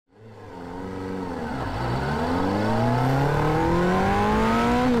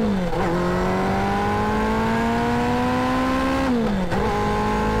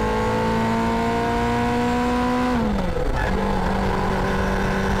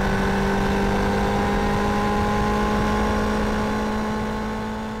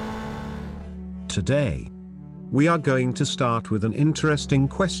Today, we are going to start with an interesting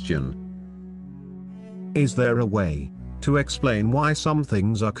question. Is there a way to explain why some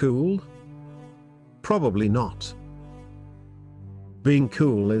things are cool? Probably not. Being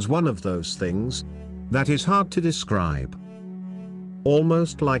cool is one of those things that is hard to describe.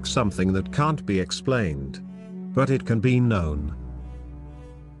 Almost like something that can't be explained, but it can be known.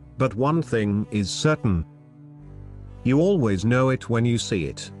 But one thing is certain. You always know it when you see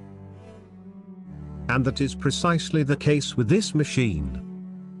it. And that is precisely the case with this machine.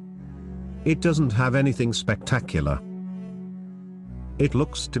 It doesn't have anything spectacular. It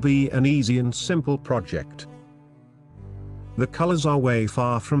looks to be an easy and simple project. The colors are way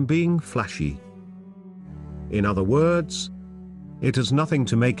far from being flashy. In other words, it has nothing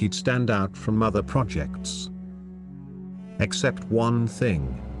to make it stand out from other projects. Except one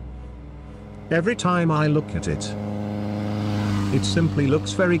thing. Every time I look at it, it simply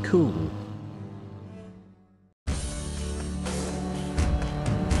looks very cool.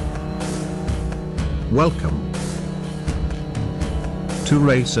 Welcome to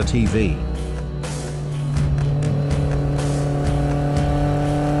Racer TV.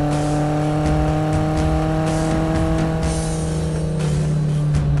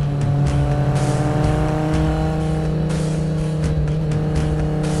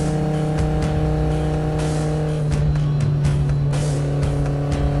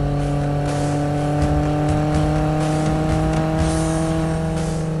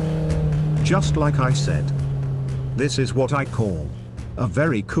 Just like I said, this is what I call a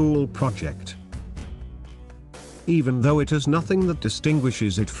very cool project. Even though it has nothing that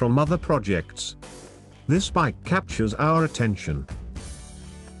distinguishes it from other projects, this bike captures our attention.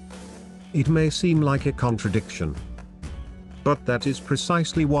 It may seem like a contradiction, but that is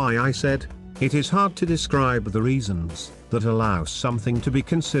precisely why I said it is hard to describe the reasons that allow something to be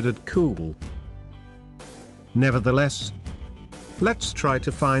considered cool. Nevertheless, let's try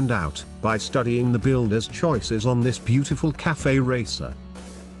to find out by studying the builder's choices on this beautiful cafe racer.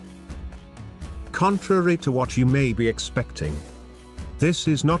 Contrary to what you may be expecting, this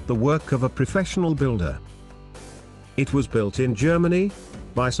is not the work of a professional builder. It was built in Germany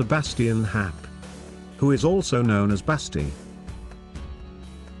by Sebastian Happ, who is also known as Basti.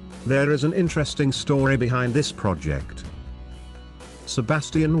 There is an interesting story behind this project.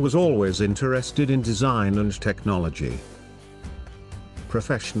 Sebastian was always interested in design and technology.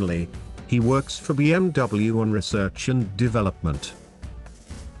 Professionally, he works for BMW on research and development.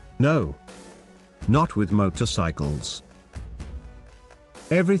 No, not with motorcycles.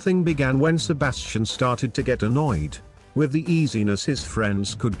 Everything began when Sebastian started to get annoyed with the easiness his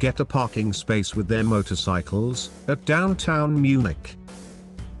friends could get a parking space with their motorcycles at downtown Munich.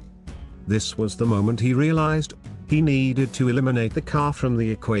 This was the moment he realized he needed to eliminate the car from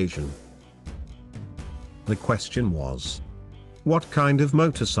the equation. The question was, what kind of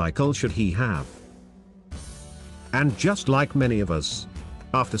motorcycle should he have? And just like many of us,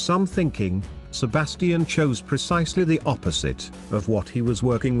 after some thinking, Sebastian chose precisely the opposite of what he was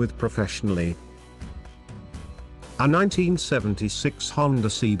working with professionally. A 1976 Honda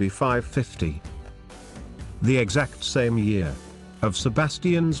CB550. The exact same year of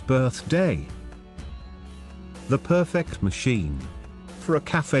Sebastian's birthday. The perfect machine for a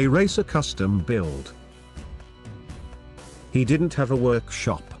cafe racer custom build. He didn't have a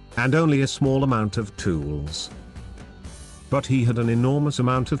workshop, and only a small amount of tools. But he had an enormous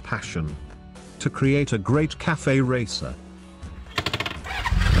amount of passion to create a great cafe racer.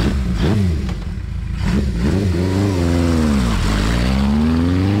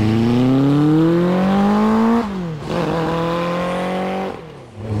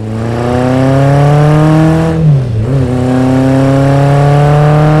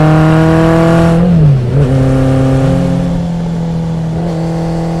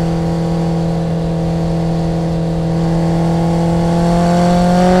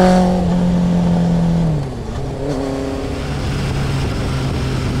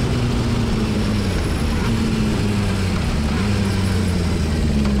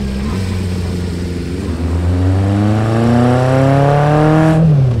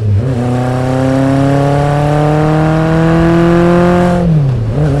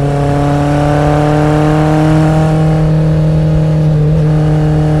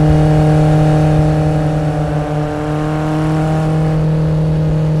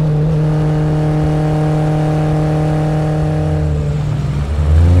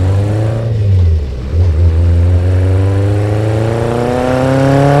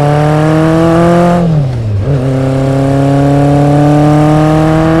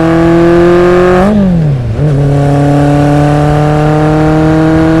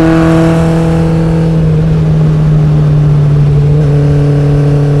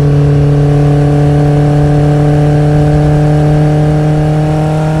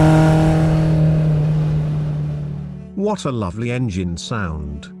 what a lovely engine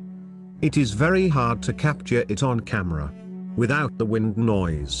sound. It is very hard to capture it on camera, without the wind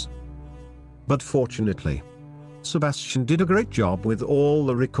noise. But fortunately, Sebastian did a great job with all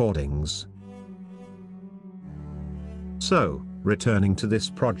the recordings. So, returning to this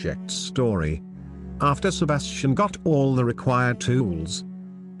project's story, after Sebastian got all the required tools,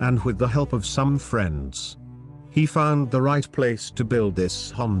 and with the help of some friends, he found the right place to build this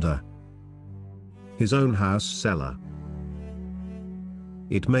Honda. His own house cellar.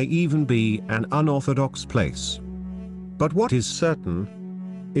 It may even be an unorthodox place. But what is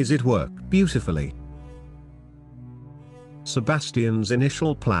certain is it worked beautifully. Sebastian's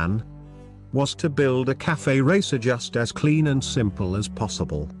initial plan was to build a cafe racer just as clean and simple as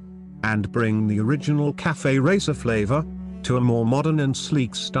possible, and bring the original cafe racer flavor to a more modern and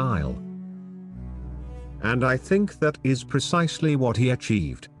sleek style. And I think that is precisely what he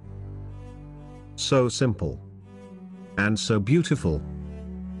achieved. So simple. And so beautiful.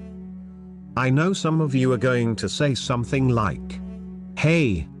 I know some of you are going to say something like,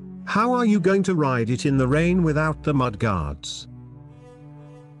 "Hey, how are you going to ride it in the rain without the mud guards?"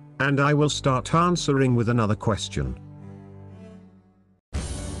 And I will start answering with another question.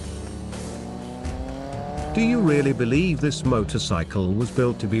 Do you really believe this motorcycle was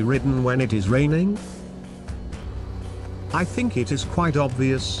built to be ridden when it is raining? I think it is quite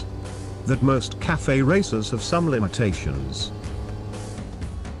obvious that most cafe racers have some limitations.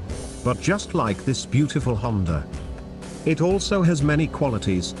 But just like this beautiful Honda, it also has many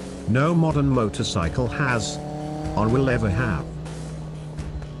qualities no modern motorcycle has, or will ever have.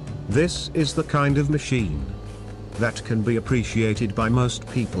 This is the kind of machine that can be appreciated by most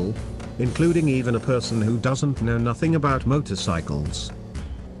people, including even a person who doesn't know nothing about motorcycles.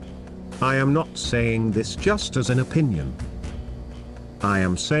 I am not saying this just as an opinion. I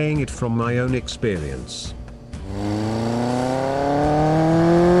am saying it from my own experience.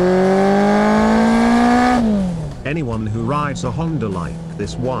 Anyone who rides a Honda like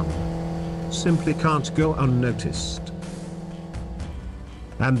this one simply can't go unnoticed.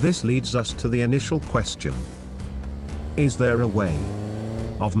 And this leads us to the initial question. Is there a way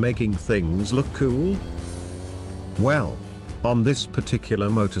of making things look cool? Well, on this particular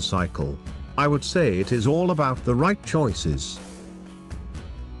motorcycle, I would say it is all about the right choices.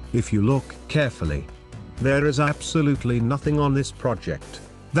 If you look carefully, there is absolutely nothing on this project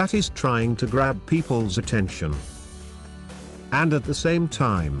that is trying to grab people's attention. And at the same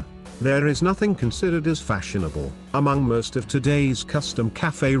time, there is nothing considered as fashionable among most of today's custom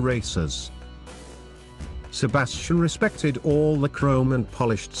cafe racers. Sebastian respected all the chrome and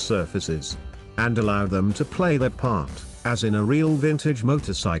polished surfaces, and allowed them to play their part, as in a real vintage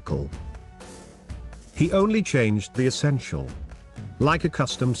motorcycle. He only changed the essential, like a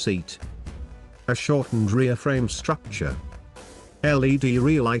custom seat, a shortened rear frame structure, LED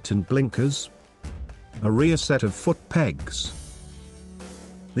rear light and blinkers, a rear set of foot pegs,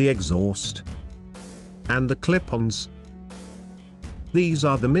 the exhaust, and the clip-ons. These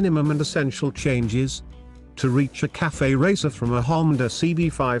are the minimum and essential changes to reach a cafe racer from a Honda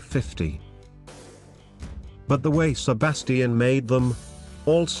CB550. But the way Sebastian made them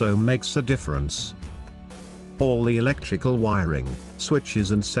also makes a difference. All the electrical wiring,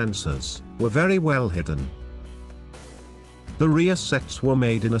 switches and sensors were very well hidden. The rear sets were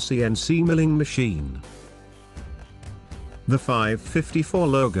made in a CNC milling machine. The 554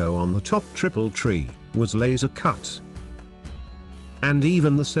 logo on the top triple tree was laser cut. And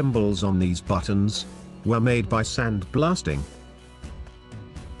even the symbols on these buttons were made by sandblasting.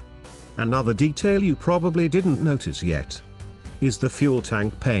 Another detail you probably didn't notice yet is the fuel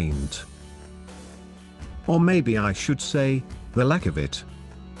tank paint. Or maybe I should say, the lack of it.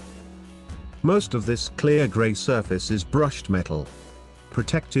 Most of this clear grey surface is brushed metal,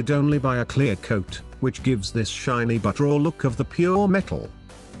 protected only by a clear coat, which gives this shiny but raw look of the pure metal.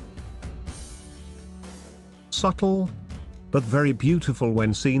 Subtle, but very beautiful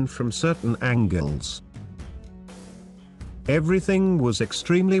when seen from certain angles. Everything was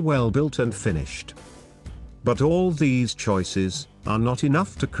extremely well built and finished. But all these choices are not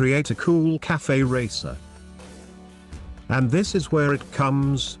enough to create a cool cafe racer. And this is where it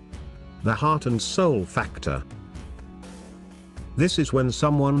comes, the heart and soul factor. This is when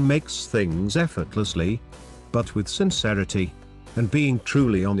someone makes things effortlessly, but with sincerity, and being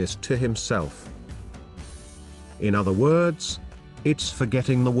truly honest to himself. In other words, it's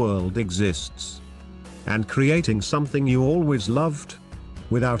forgetting the world exists, and creating something you always loved,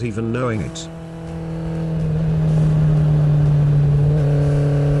 without even knowing it.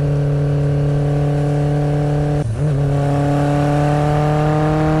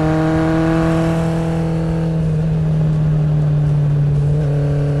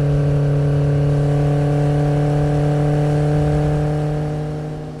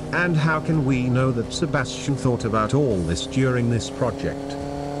 And how can we know that Sebastian thought about all this during this project?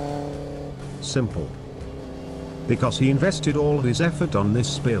 Simple. Because he invested all his effort on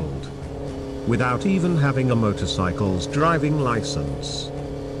this build, without even having a motorcycle's driving license.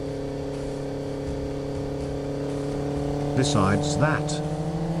 Besides that,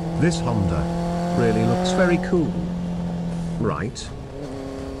 this Honda really looks very cool, right?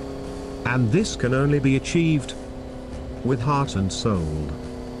 And this can only be achieved with heart and soul.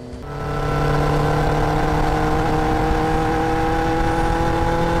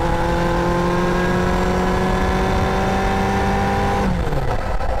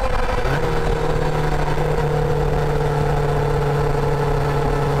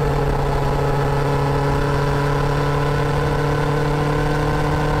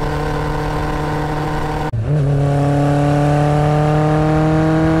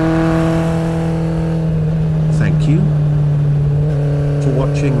 Thank you for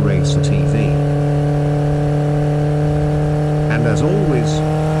watching Racer TV. And as always,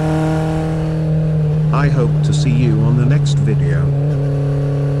 I hope to see you on the next video.